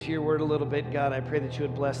Your word a little bit, God. I pray that you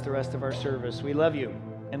would bless the rest of our service. We love you,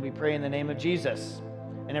 and we pray in the name of Jesus.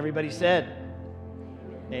 And everybody said,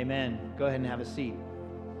 Amen. Go ahead and have a seat.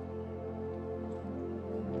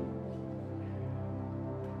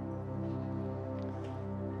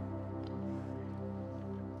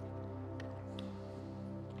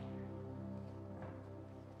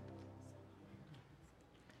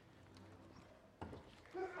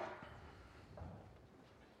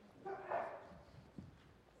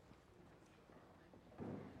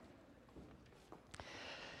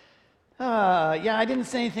 I didn't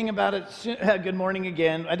say anything about it. Good morning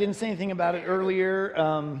again. I didn't say anything about it earlier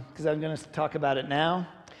because I'm going to talk about it now.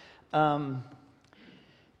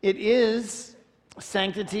 It is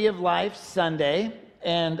Sanctity of Life Sunday,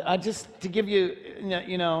 and to give you,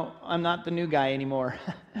 I'm not the new guy anymore.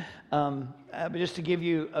 But just to give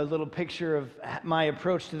you a little picture of my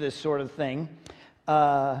approach to this sort of thing.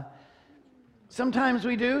 Sometimes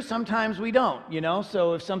we do, sometimes we don't,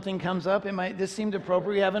 So if something comes up, this seemed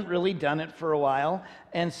appropriate. We haven't really done it for a while.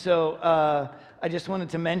 And so I just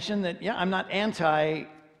wanted to mention that, I'm not anti,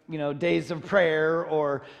 days of prayer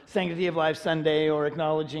or Sanctity of Life Sunday or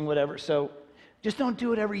acknowledging whatever. So just don't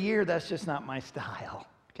do it every year. That's just not my style,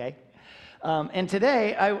 okay? And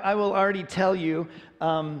today, I will already tell you,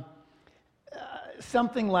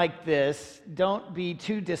 something like this, don't be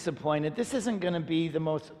too disappointed. This isn't going to be the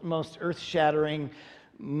most earth-shattering,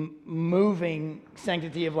 moving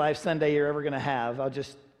Sanctity of Life Sunday you're ever going to have. I'll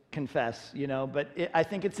just confess, But I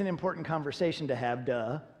think it's an important conversation to have,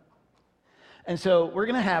 duh. And so we're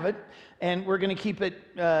going to have it, and we're going to keep it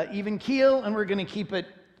even keel, and we're going to keep it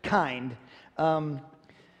kind. I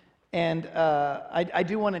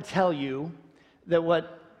do want to tell you that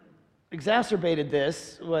what exacerbated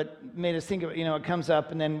this, what made us think of it, it comes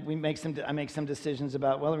up and then I make some decisions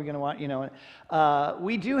about, well, are we going to want,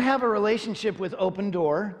 we do have a relationship with Open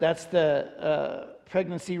Door. That's the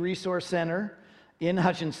Pregnancy Resource Center in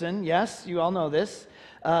Hutchinson. Yes, you all know this.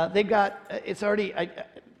 They've got, it's already,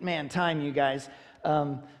 time, you guys.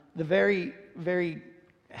 The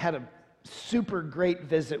had a super great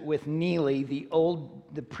visit with Neely,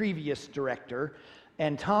 the previous director.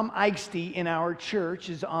 And Tom Eichste in our church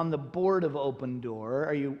is on the board of Open Door.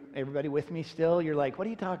 Are you, everybody with me still? You're like, what are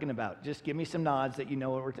you talking about? Just give me some nods that you know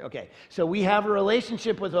what we're, okay. So we have a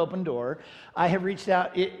relationship with Open Door. I have reached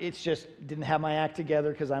out, it's just, didn't have my act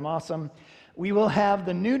together because I'm awesome. We will have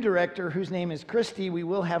the new director, whose name is Christy, we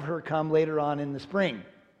will have her come later on in the spring.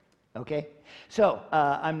 Okay? So,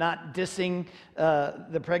 I'm not dissing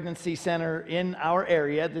the pregnancy center in our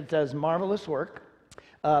area that does marvelous work.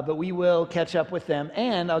 But we will catch up with them,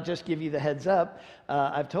 and I'll just give you the heads up.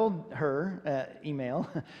 I've told her, email,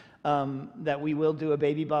 that we will do a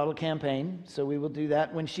baby bottle campaign, so we will do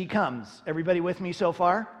that when she comes. Everybody with me so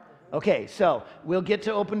far? Okay, so we'll get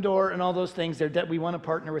to Open Door and all those things. We want to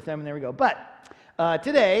partner with them, and there we go. But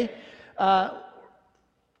today, we're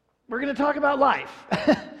going to talk about life,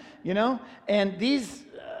 and this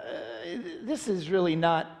is really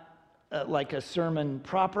not like a sermon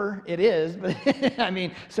proper. It is, but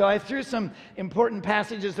so I threw some important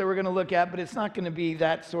passages that we're going to look at, but it's not going to be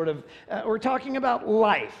that sort of, we're talking about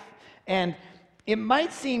life. And it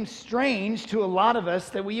might seem strange to a lot of us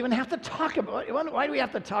that we even have to talk about, why do we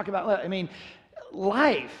have to talk about life?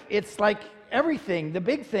 Life, it's like everything, the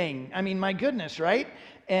big thing. My goodness, right?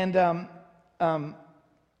 And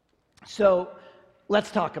so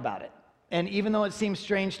let's talk about it. And even though it seems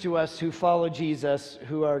strange to us who follow Jesus,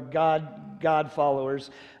 who are God followers,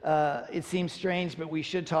 it seems strange, but we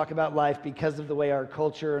should talk about life because of the way our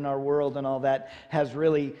culture and our world and all that has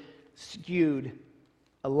really skewed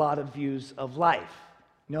a lot of views of life.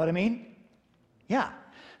 You know what I mean? Yeah.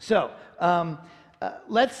 So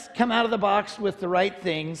let's come out of the box with the right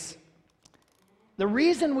things. The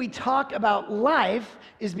reason we talk about life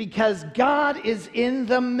is because God is in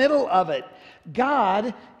the middle of it.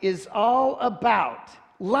 God is all about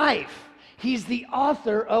life. He's the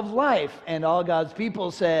author of life. And all God's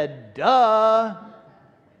people said, duh.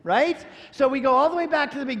 Right? So we go all the way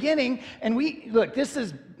back to the beginning, and look, this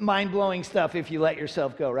is mind-blowing stuff if you let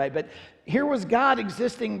yourself go, right? But here was God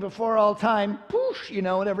existing before all time, poosh,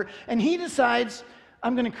 whatever. And he decides,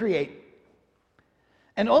 I'm going to create.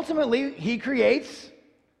 And ultimately, he creates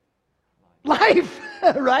life,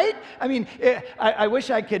 right? I wish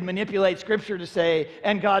I could manipulate Scripture to say,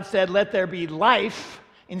 and God said, let there be life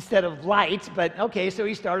instead of light, but okay, so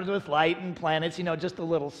he started with light and planets, just the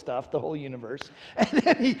little stuff, the whole universe,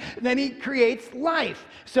 and then he creates life.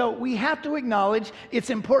 So we have to acknowledge it's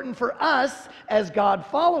important for us as God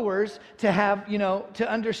followers to have, to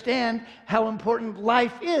understand how important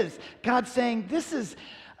life is. God's saying,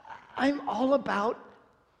 I'm all about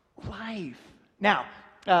life. Now,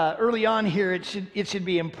 early on here, it should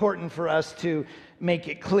be important for us to make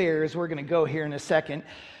it clear, as we're going to go here in a second.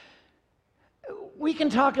 We can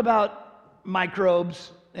talk about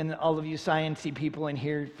microbes, and all of you sciencey people in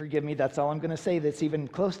here, forgive me, that's all I'm going to say that's even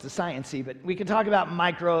close to sciencey, but we can talk about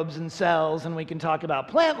microbes and cells, and we can talk about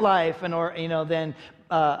plant life, and then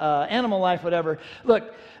animal life, whatever.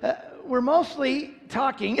 Look, we're mostly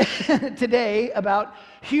talking today about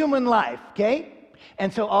human life, okay?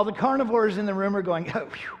 And so all the carnivores in the room are going, oh,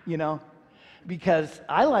 whew, because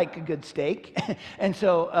I like a good steak, and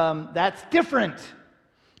so that's different.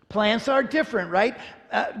 Plants are different, right?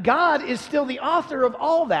 God is still the author of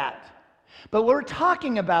all that. But we're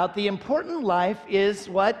talking about the important life is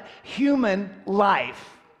what? Human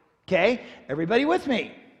life. Okay? Everybody with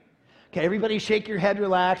me? Okay, everybody shake your head,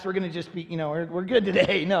 relax. We're going to just be, we're good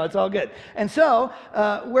today. No, it's all good. And so,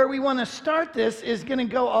 where we want to start this is going to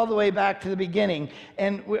go all the way back to the beginning.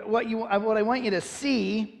 And what I want you to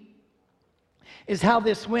see is how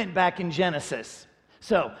this went back in Genesis.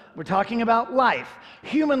 So, we're talking about life,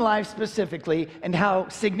 human life specifically, and how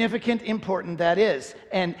significant, important that is.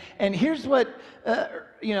 And here's what,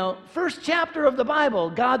 first chapter of the Bible,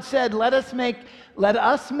 God said, let us make,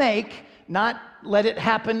 not let it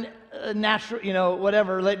happen natural,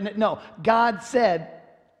 whatever. No, God said,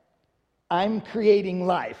 I'm creating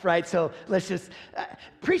life, right? So let's just,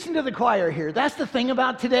 preaching to the choir here. That's the thing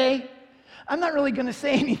about today. I'm not really going to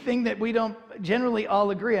say anything that we don't generally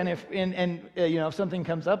all agree on. If something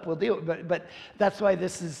comes up, we'll deal with it. But that's why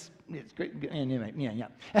it's great. Anyway, yeah.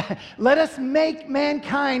 Let us make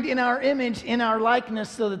mankind in our image, in our likeness,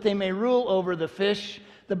 so that they may rule over the fish,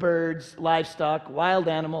 the birds, livestock, wild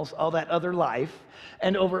animals, all that other life,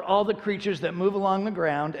 and over all the creatures that move along the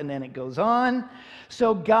ground. And then it goes on.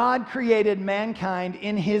 So God created mankind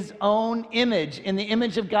in his own image. In the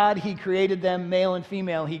image of God, he created them, male and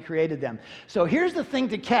female, he created them. So here's the thing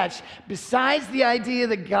to catch. Besides the idea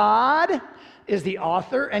that God is the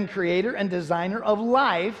author and creator and designer of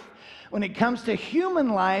life, when it comes to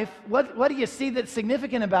human life, what do you see that's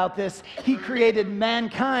significant about this? He created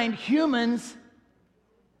mankind, humans,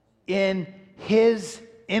 in his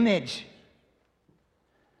image.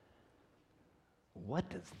 What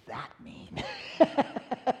does that mean?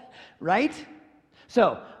 Right?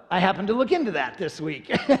 So, I happened to look into that this week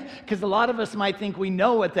because a lot of us might think we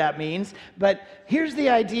know what that means, but here's the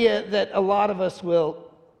idea that a lot of us will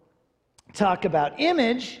talk about.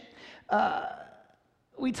 Image,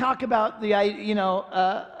 we talk about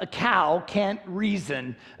a cow can't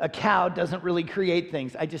reason. A cow doesn't really create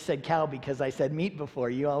things. I just said cow because I said meat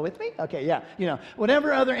before. You all with me? Okay, yeah.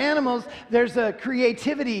 Whatever other animals, there's a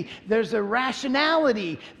creativity, there's a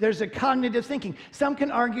rationality, there's a cognitive thinking. Some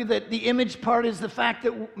can argue that the image part is the fact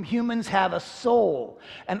that humans have a soul.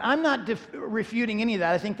 And I'm not refuting any of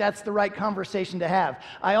that. I think that's the right conversation to have.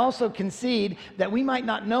 I also concede that we might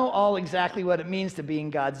not know all exactly what it means to be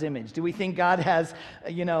in God's image. Do we think God has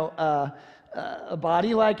a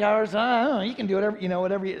body like ours? I don't know, you can do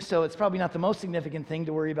whatever. So it's probably not the most significant thing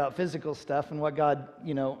to worry about physical stuff and what God,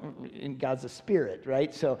 in God's a spirit,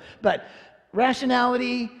 right? So, but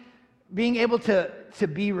rationality, being able to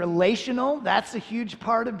be relational, that's a huge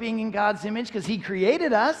part of being in God's image because he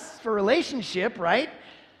created us for relationship, right?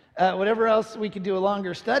 Whatever else we could do a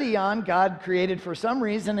longer study on, God created for some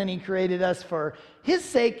reason, and he created us for his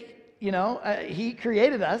sake. He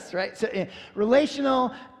created us, right? So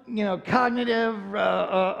relational, cognitive,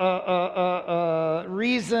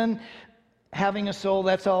 reason, having a soul,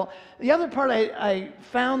 that's all. The other part I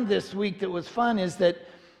found this week that was fun is that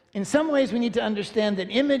in some ways we need to understand that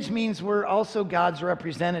image means we're also God's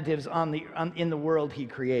representatives in the world he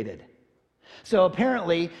created. So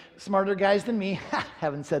apparently, smarter guys than me,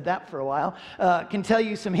 haven't said that for a while, can tell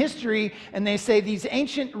you some history, and they say these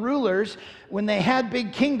ancient rulers, when they had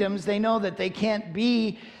big kingdoms, they know that they can't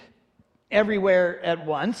be everywhere at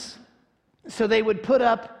once, so they would put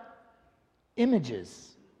up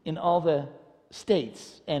images in all the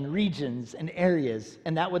states and regions and areas,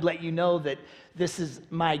 and that would let you know that this is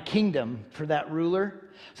my kingdom for that ruler.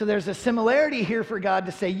 So there's a similarity here for God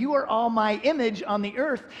to say, you are all my image on the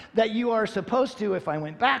earth that you are supposed to, if I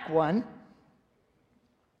went back one,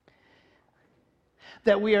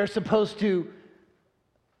 that we are supposed to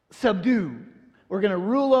subdue. We're going to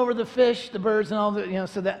rule over the fish, the birds, and all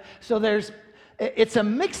the, it's a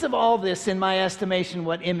mix of all this, in my estimation,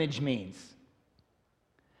 what image means.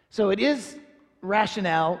 So it is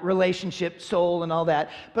rationale, relationship, soul, and all that,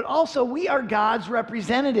 but also we are God's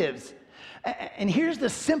representatives. And here's the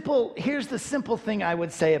simple thing I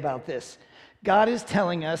would say about this. God is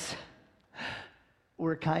telling us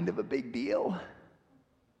we're kind of a big deal.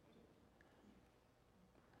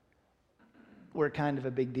 we're kind of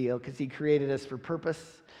a big deal because he created us for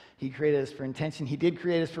purpose. He created us for intention. He did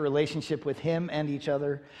create us for relationship with him and each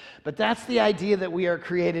other. But that's the idea that we are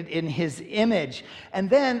created in his image. And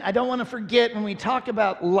then I don't want to forget, when we talk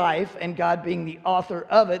about life and God being the author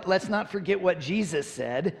of it, let's not forget what Jesus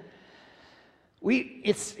said.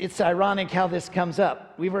 It's ironic how this comes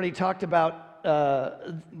up. We've already talked about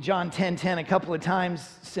John 10:10 a couple of times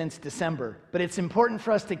since December. But it's important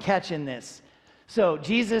for us to catch in this. So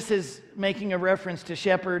Jesus is making a reference to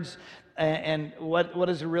shepherds and what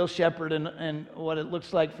is a real shepherd and what it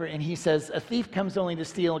looks like for, and he says, a thief comes only to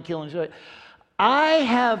steal and kill and destroy. I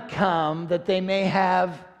have come that they may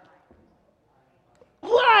have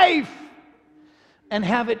life and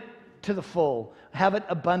have it to the full, have it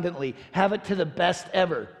abundantly, have it to the best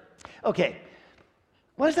ever. Okay,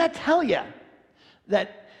 what does that tell you?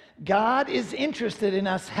 That God is interested in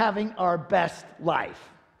us having our best life.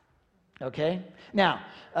 Okay? Now,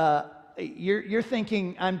 you're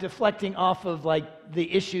thinking I'm deflecting off of like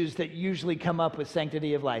the issues that usually come up with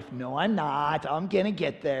sanctity of life. No, I'm not. I'm going to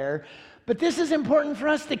get there. But this is important for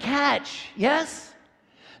us to catch. Yes?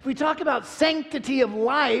 If we talk about sanctity of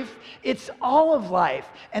life, it's all of life.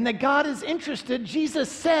 And that God is interested.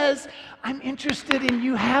 Jesus says, I'm interested in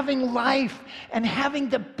you having life and having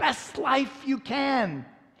the best life you can.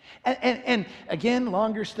 And again,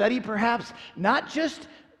 longer study perhaps, not just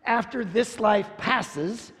after this life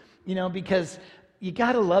passes, because you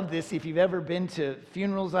got to love this. If you've ever been to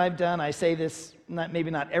funerals I've done, I say this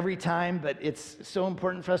maybe not every time, but it's so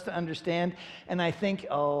important for us to understand. And I think,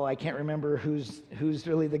 I can't remember who's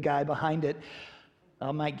really the guy behind it.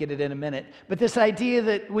 I might get it in a minute. But this idea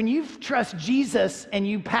that when you trust Jesus and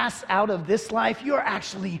you pass out of this life, you're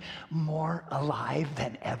actually more alive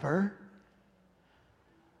than ever.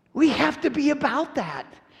 We have to be about that.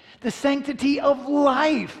 The sanctity of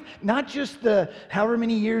life, not just the however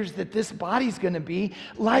many years that this body's going to be.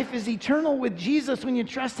 Life is eternal with Jesus when you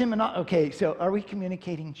trust him. Okay, so are we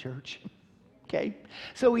communicating, church? Okay,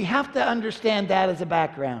 so we have to understand that as a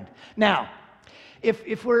background. Now,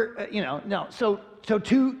 if we're, So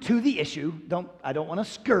to the issue, I don't want to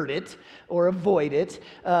skirt it or avoid it.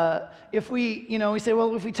 If we say,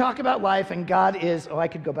 well, if we talk about life and God is, I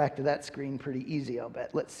could go back to that screen pretty easy, I'll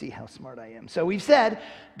bet. Let's see how smart I am. So we've said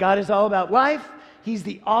God is all about life. He's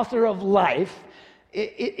the author of life.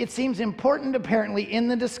 It seems important, apparently, in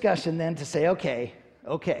the discussion then to say, okay.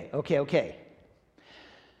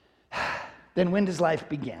 Then when does life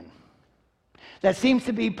begin? That seems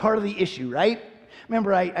to be part of the issue, right?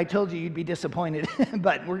 Remember, I told you you'd be disappointed,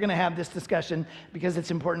 but we're going to have this discussion because it's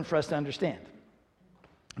important for us to understand.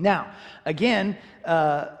 Now, again,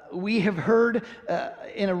 we have heard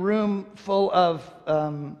in a room full of,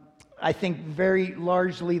 I think, very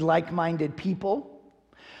largely like-minded people.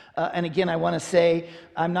 And again, I want to say,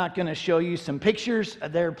 I'm not going to show you some pictures.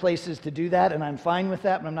 There are places to do that, and I'm fine with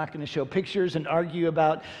that, but I'm not going to show pictures and argue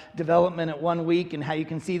about development at 1 week and how you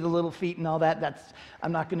can see the little feet and all that.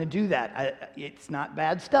 I'm not going to do that. It's not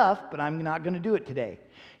bad stuff, but I'm not going to do it today.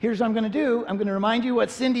 Here's what I'm going to do. I'm going to remind you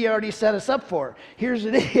what Cindy already set us up for. Here's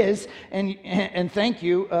what it is, and thank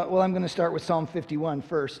you. I'm going to start with Psalm 51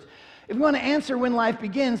 first. If you want to answer when life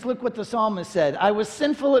begins, look what the psalmist said. I was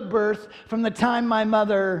sinful at birth from the time my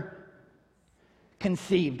mother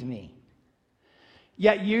conceived me.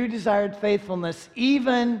 Yet you desired faithfulness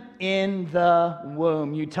even in the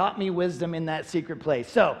womb. You taught me wisdom in that secret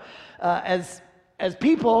place. So, as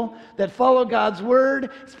people that follow God's word,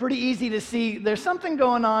 it's pretty easy to see there's something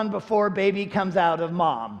going on before baby comes out of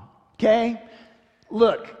mom. Okay?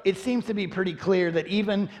 Look, it seems to be pretty clear that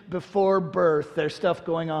even before birth, there's stuff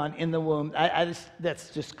going on in the womb.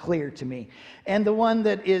 That's just clear to me. And the one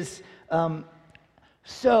that is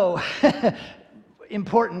so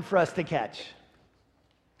important for us to catch,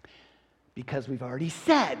 because we've already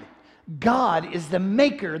said, God is the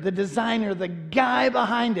maker, the designer, the guy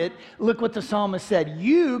behind it. Look what the psalmist said.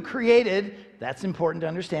 You created, that's important to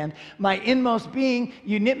understand, my inmost being.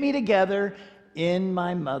 You knit me together in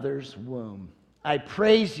my mother's womb. I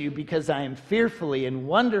praise you because I am fearfully and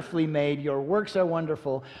wonderfully made. Your works are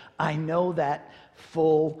wonderful. I know that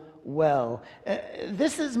full well.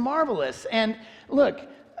 This is marvelous. And look,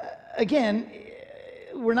 again,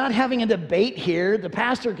 we're not having a debate here. The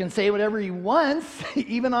pastor can say whatever he wants,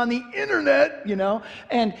 even on the internet,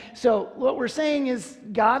 And so what we're saying is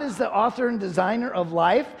God is the author and designer of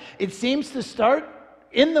life. It seems to start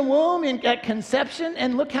in the womb, at conception,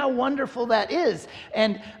 and look how wonderful that is.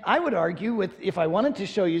 And I would argue if I wanted to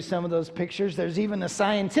show you some of those pictures, there's even a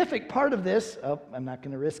scientific part of this. I'm not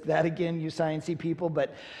going to risk that again, you sciencey people,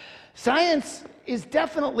 but science is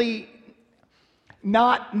definitely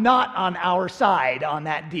not on our side on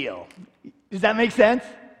that deal. Does that make sense?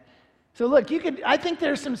 So look, I think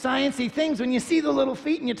there's some sciencey things when you see the little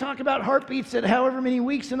feet and you talk about heartbeats at however many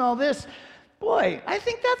weeks and all this. Boy, I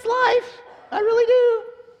think that's life. I really do.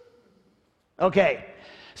 Okay,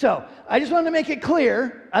 so I just wanted to make it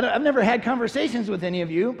clear. I've never had conversations with any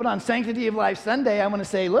of you, but on Sanctity of Life Sunday, I want to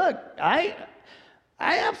say, look, I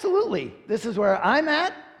absolutely, this is where I'm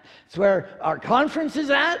at. It's where our conference is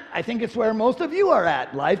at. I think it's where most of you are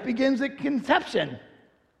at. Life begins at conception.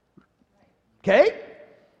 Okay?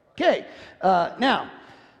 Okay. Now,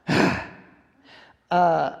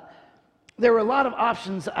 there were a lot of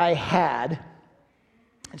options I had.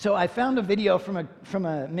 So I found a video from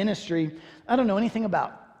a ministry I don't know anything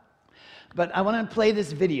about. But I want to play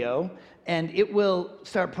this video, and it will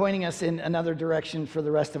start pointing us in another direction for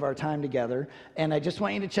the rest of our time together. And I just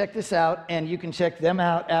want you to check this out, and you can check them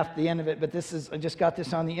out after the end of it. But I just got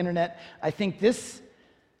this on the internet. I think this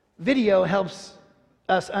video helps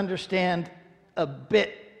us understand a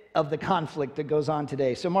bit of the conflict that goes on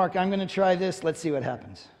today. So Mark, I'm going to try this. Let's see what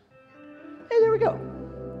happens. Hey, there we go.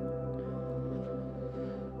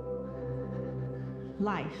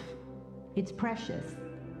 Life. It's precious.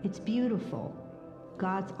 It's beautiful.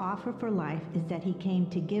 God's offer for life is that he came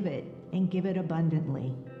to give it and give it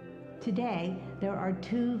abundantly. Today, there are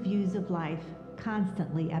two views of life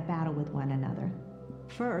constantly at battle with one another.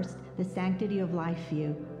 First, the sanctity of life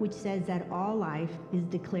view, which says that all life is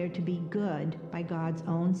declared to be good by God's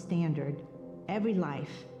own standard. Every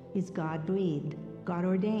life is God-breathed,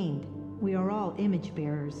 God-ordained. We are all image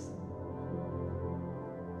bearers.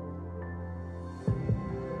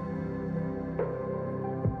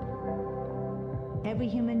 Every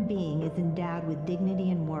human being is endowed with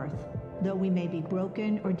dignity and worth. Though we may be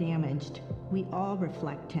broken or damaged, we all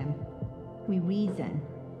reflect him. We reason.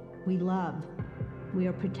 We love. We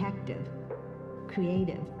are protective,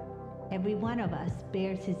 creative. Every one of us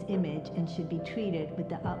bears his image and should be treated with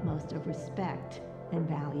the utmost of respect and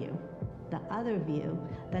value. The other view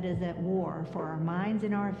that is at war for our minds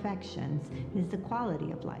and our affections is the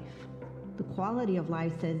quality of life. The quality of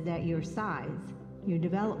life says that your size, your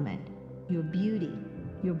development, your beauty,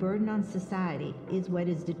 your burden on society is what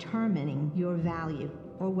is determining your value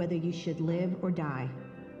or whether you should live or die.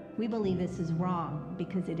 We believe this is wrong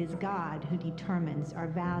because it is God who determines our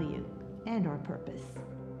value and our purpose.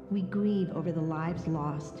 We grieve over the lives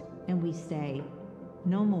lost and we say,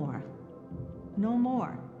 no more, no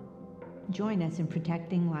more. Join us in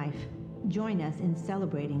protecting life. Join us in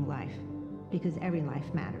celebrating life because every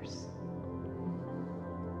life matters.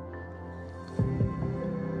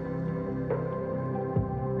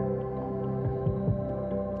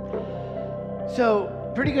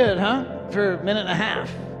 So, pretty good, huh? For a minute and a half.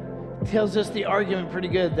 Tells us the argument pretty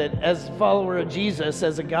good that as a follower of Jesus,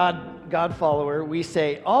 as a God follower, we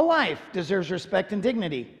say all life deserves respect and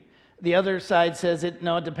dignity. The other side says it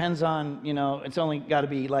depends on, it's only got to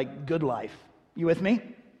be like good life. You with me?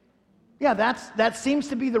 Yeah, that seems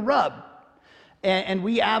to be the rub. And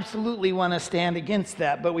we absolutely want to stand against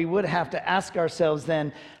that, but we would have to ask ourselves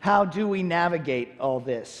then, how do we navigate all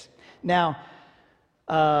this? Now,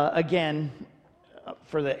 again,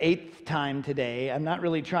 for the 8th time today, I'm not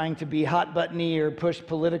really trying to be hot-buttony or push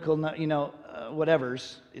political,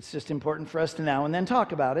 whatevers. It's just important for us to now and then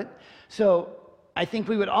talk about it. So I think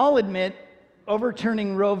we would all admit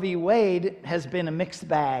overturning Roe v. Wade has been a mixed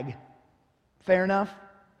bag. Fair enough?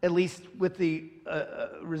 At least with the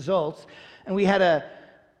results. And we had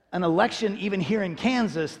an election even here in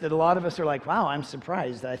Kansas that a lot of us are like, wow, I'm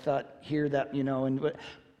surprised. I thought here that,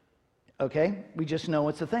 okay, we just know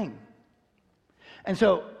it's a thing. And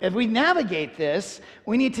so if we navigate this,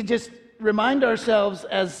 we need to just remind ourselves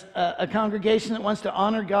as a congregation that wants to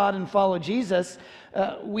honor God and follow Jesus,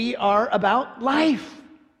 we are about life.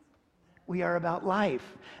 We are about life.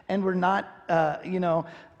 And we're not,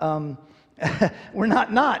 we're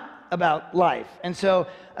not about life. And so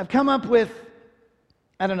I've come up with,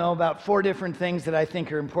 about 4 different things that I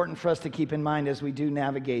think are important for us to keep in mind as we do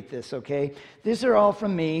navigate this, okay? These are all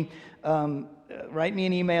from me. Write me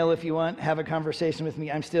an email if you want, have a conversation with me.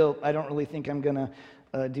 I don't really think I'm going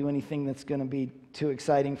to do anything that's going to be too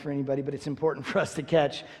exciting for anybody, but it's important for us to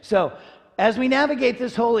catch. So, as we navigate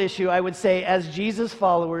this whole issue, I would say as Jesus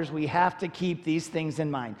followers, we have to keep these things in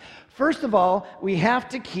mind. First of all, we have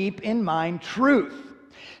to keep in mind truth.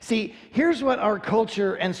 See, here's what our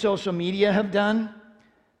culture and social media have done.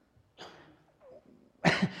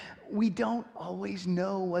 We don't always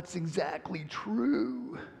know what's exactly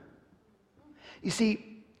true. You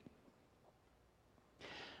see,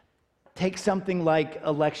 take something like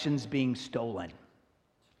elections being stolen.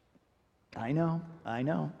 I know,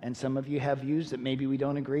 and some of you have views that maybe we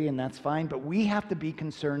don't agree, and that's fine, but we have to be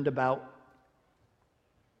concerned about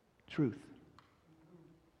Truth.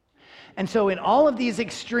 And so in all of these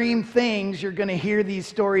extreme things, you're going to hear these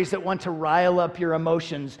stories that want to rile up your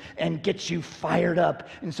emotions and get you fired up.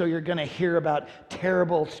 And so you're going to hear about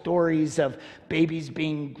terrible stories of babies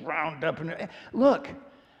being ground up. Look,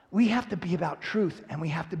 we have to be about truth, and we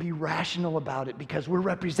have to be rational about it because we're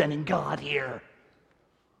representing God here.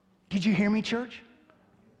 Did you hear me, church?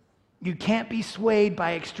 You can't be swayed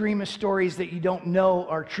by extremist stories that you don't know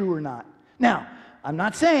are true or not. Now, I'm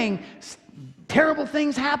not saying terrible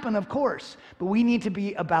things happen, of course, but we need to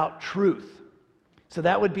be about truth. So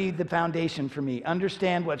that would be the foundation for me.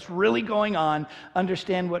 Understand what's really going on,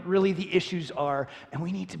 understand what really the issues are, and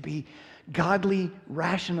we need to be godly,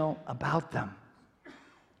 rational about them.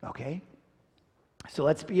 Okay? So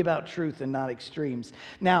let's be about truth and not extremes.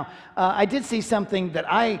 Now, I did see something that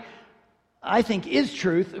I think is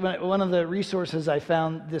truth. One of the resources I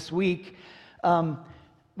found this week,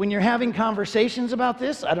 when you're having conversations about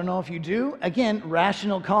this, I don't know if you do, again,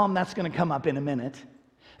 rational, calm, that's going to come up in a minute.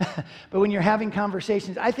 But when you're having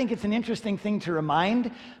conversations, I think it's an interesting thing to remind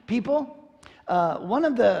people. One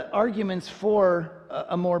of the arguments for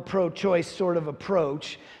a more pro-choice sort of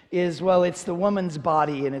approach is, well, it's the woman's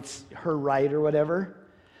body and it's her right or whatever.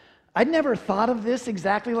 I'd never thought of this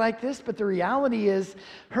exactly like this, but the reality is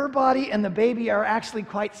her body and the baby are actually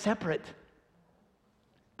quite separate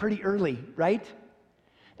pretty early, right?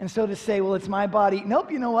 And so to say, well, it's my body,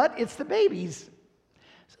 nope, you know what? It's the baby's.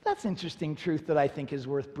 So that's interesting truth that I think is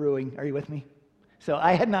worth brewing. Are you with me? So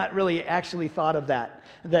I had not really actually thought of that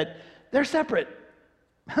they're separate.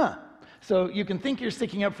 Huh. So you can think you're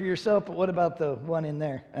sticking up for yourself, but what about the one in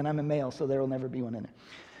there? And I'm a male, so there will never be one in there.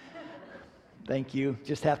 Thank you.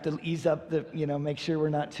 Just have to ease up make sure we're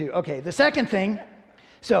not too. Okay, the second thing,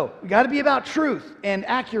 so we got to be about truth and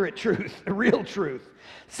accurate truth, real truth.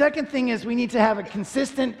 Second thing is we need to have a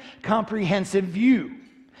consistent, comprehensive view.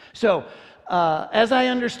 So, as I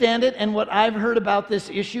understand it, and what I've heard about this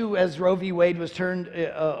issue as Roe v. Wade was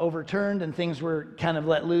overturned and things were kind of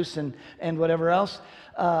let loose and whatever else,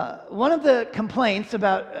 one of the complaints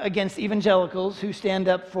against evangelicals who stand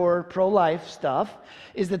up for pro-life stuff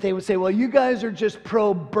is that they would say, well, you guys are just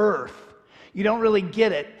pro-birth. You don't really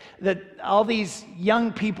get it, that all these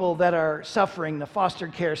young people that are suffering, the foster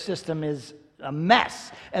care system is a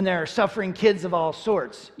mess, and there are suffering kids of all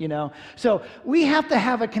sorts, So we have to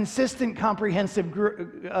have a consistent, comprehensive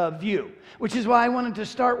view, which is why I wanted to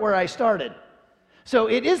start where I started. So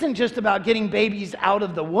it isn't just about getting babies out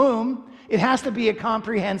of the womb. It has to be a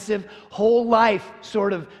comprehensive, whole life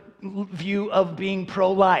sort of view of being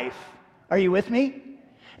pro-life. Are you with me?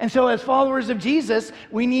 And so as followers of Jesus,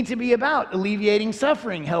 we need to be about alleviating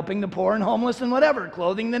suffering, helping the poor and homeless and whatever,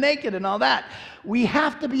 clothing the naked and all that. We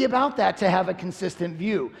have to be about that to have a consistent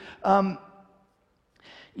view. It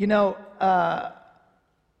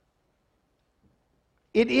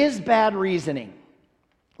is bad reasoning.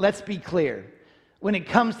 Let's be clear. When it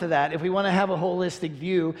comes to that, if we want to have a holistic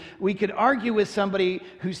view, we could argue with somebody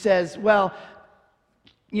who says, well,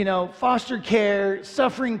 foster care,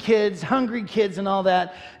 suffering kids, hungry kids, and all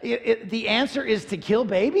that. The answer is to kill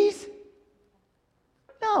babies?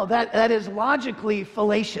 No, that is logically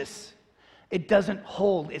fallacious. It doesn't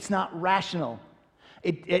hold. It's not rational.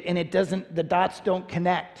 The dots don't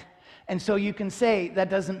connect. And so you can say that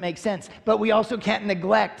doesn't make sense. But we also can't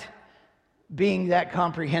neglect being that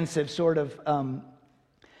comprehensive sort of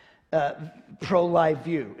pro-life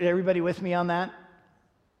view. Everybody with me on that?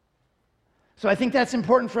 So I think that's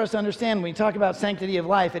important for us to understand. When we talk about sanctity of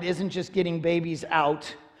life, it isn't just getting babies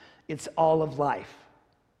out, it's all of life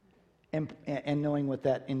and knowing what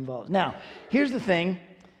that involves. Now, here's the thing.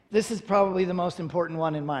 This is probably the most important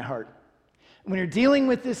one in my heart. When you're dealing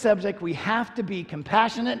with this subject, we have to be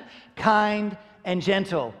compassionate, kind, and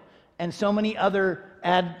gentle, and so many other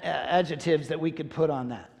adjectives that we could put on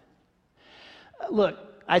that. Look,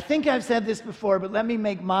 I think I've said this before, but let me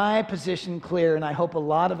make my position clear, and I hope a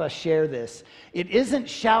lot of us share this. It isn't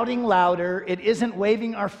shouting louder, it isn't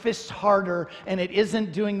waving our fists harder, and it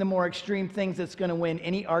isn't doing the more extreme things that's going to win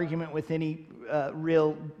any argument with any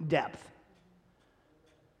real depth.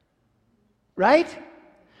 Right?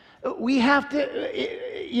 We have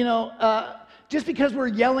to, just because we're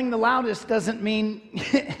yelling the loudest doesn't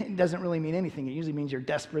really mean anything. It usually means you're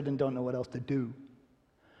desperate and don't know what else to do.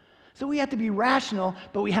 So we have to be rational,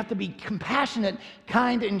 but we have to be compassionate,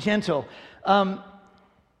 kind, and gentle.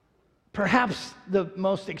 Perhaps the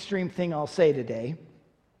most extreme thing I'll say today.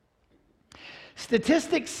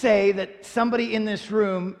 Statistics say that somebody in this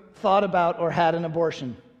room thought about or had an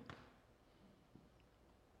abortion.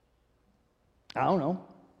 I don't know.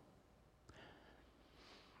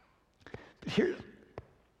 But here's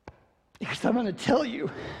what I'm going to tell you.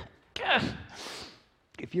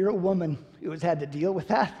 If you're a woman who has had to deal with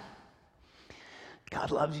that,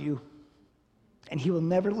 God loves you, and He will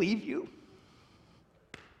never leave you.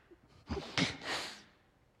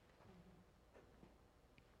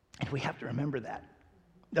 And we have to remember that.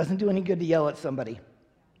 It doesn't do any good to yell at somebody.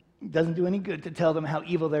 It doesn't do any good to tell them how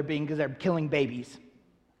evil they're being because they're killing babies.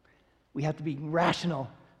 We have to be rational,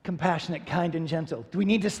 compassionate, kind, and gentle. Do we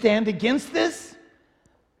need to stand against this?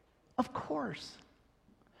 Of course.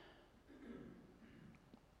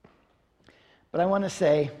 But I want to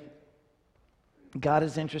say, God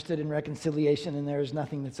is interested in reconciliation, and there is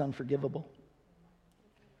nothing that's unforgivable.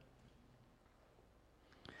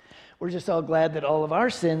 We're just all glad that all of our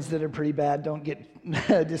sins that are pretty bad don't get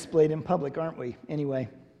displayed in public, aren't we? Anyway.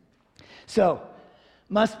 So,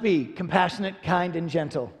 must be compassionate, kind, and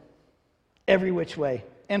gentle. Every which way.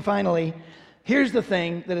 And finally, here's the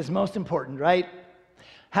thing that is most important, right?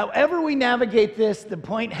 However we navigate this, the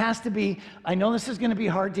point has to be, I know this is going to be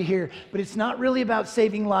hard to hear, but it's not really about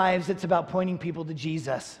saving lives, it's about pointing people to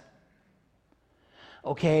Jesus.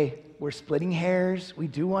 Okay, we're splitting hairs, we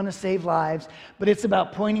do want to save lives, but it's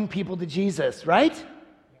about pointing people to Jesus, right? Yes.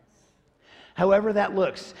 However that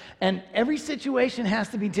looks. And every situation has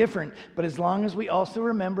to be different, but as long as we also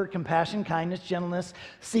remember compassion, kindness, gentleness,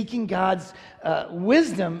 seeking God's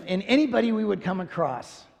wisdom in anybody we would come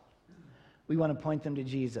across, we want to point them to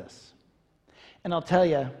Jesus. And I'll tell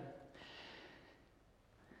you,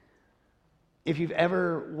 if you've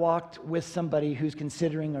ever walked with somebody who's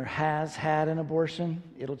considering or has had an abortion,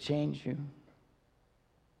 it'll change you.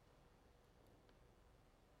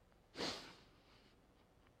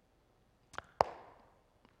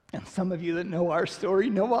 And some of you that know our story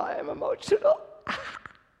know why I'm emotional.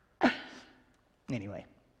 Anyway.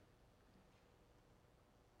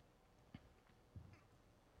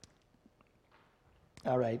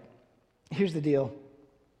 All right, here's the deal.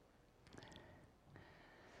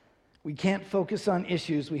 We can't focus on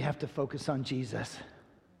issues, we have to focus on Jesus.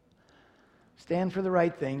 Stand for the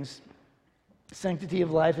right things. Sanctity of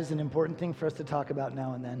life is an important thing for us to talk about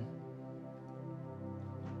now and then.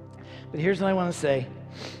 But here's what I want to say.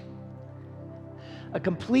 A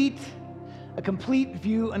complete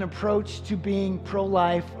view and approach to being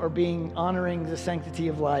pro-life or being honoring the sanctity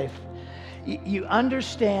of life. You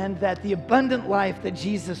understand that the abundant life that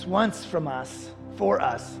Jesus wants from us, for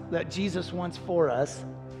us, that Jesus wants for us,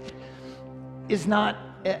 is not,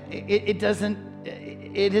 it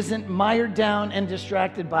isn't mired down and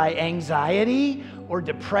distracted by anxiety or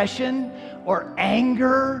depression or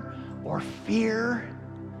anger or fear,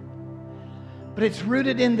 but it's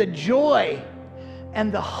rooted in the joy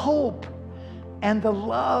and the hope and the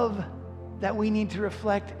love that we need to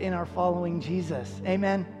reflect in our following Jesus.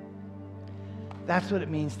 Amen? That's what it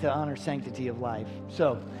means to honor sanctity of life.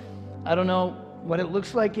 So, I don't know what it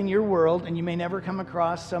looks like in your world, and you may never come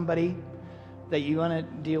across somebody that you want to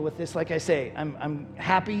deal with this. Like I say, I'm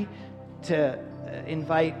happy to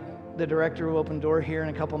invite the director of Open Door here in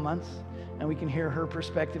a couple months, and we can hear her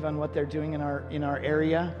perspective on what they're doing in our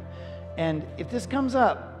area. And if this comes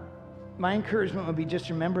up, my encouragement would be just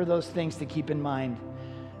remember those things to keep in mind,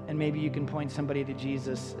 and maybe you can point somebody to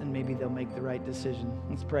Jesus, and maybe they'll make the right decision.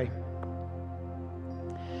 Let's pray.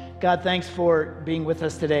 God, thanks for being with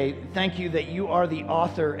us today. Thank you that you are the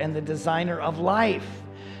author and the designer of life.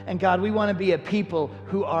 And God, we want to be a people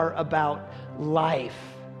who are about life,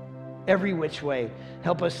 every which way.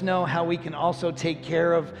 Help us know how we can also take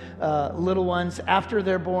care of little ones after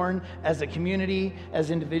they're born, as a community,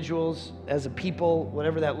 as individuals, as a people,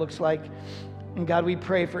 whatever that looks like. And God, we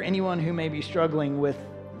pray for anyone who may be struggling with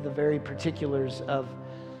the very particulars of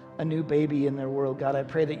a new baby in their world. God, I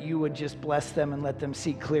pray that you would just bless them and let them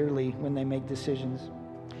see clearly when they make decisions.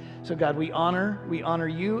 So God, we honor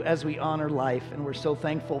you as we honor life, and we're so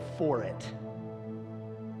thankful for it.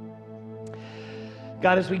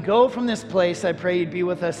 God, as we go from this place, I pray you'd be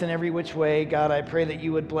with us in every which way. God, I pray that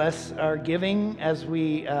you would bless our giving as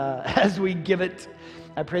we give it.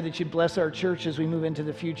 I pray that you'd bless our church as we move into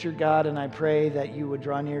the future, God, and I pray that you would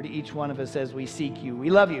draw near to each one of us as we seek you.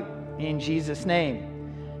 We love you. In Jesus' name.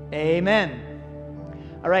 Amen.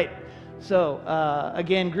 All right, so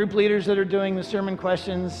again, group leaders that are doing the sermon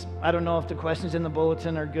questions, I don't know if the questions in the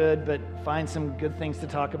bulletin are good, but find some good things to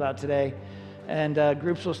talk about today. And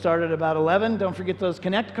groups will start at about 11. Don't forget those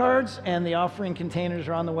Connect cards, and the offering containers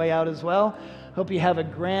are on the way out as well. Hope you have a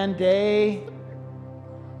grand day.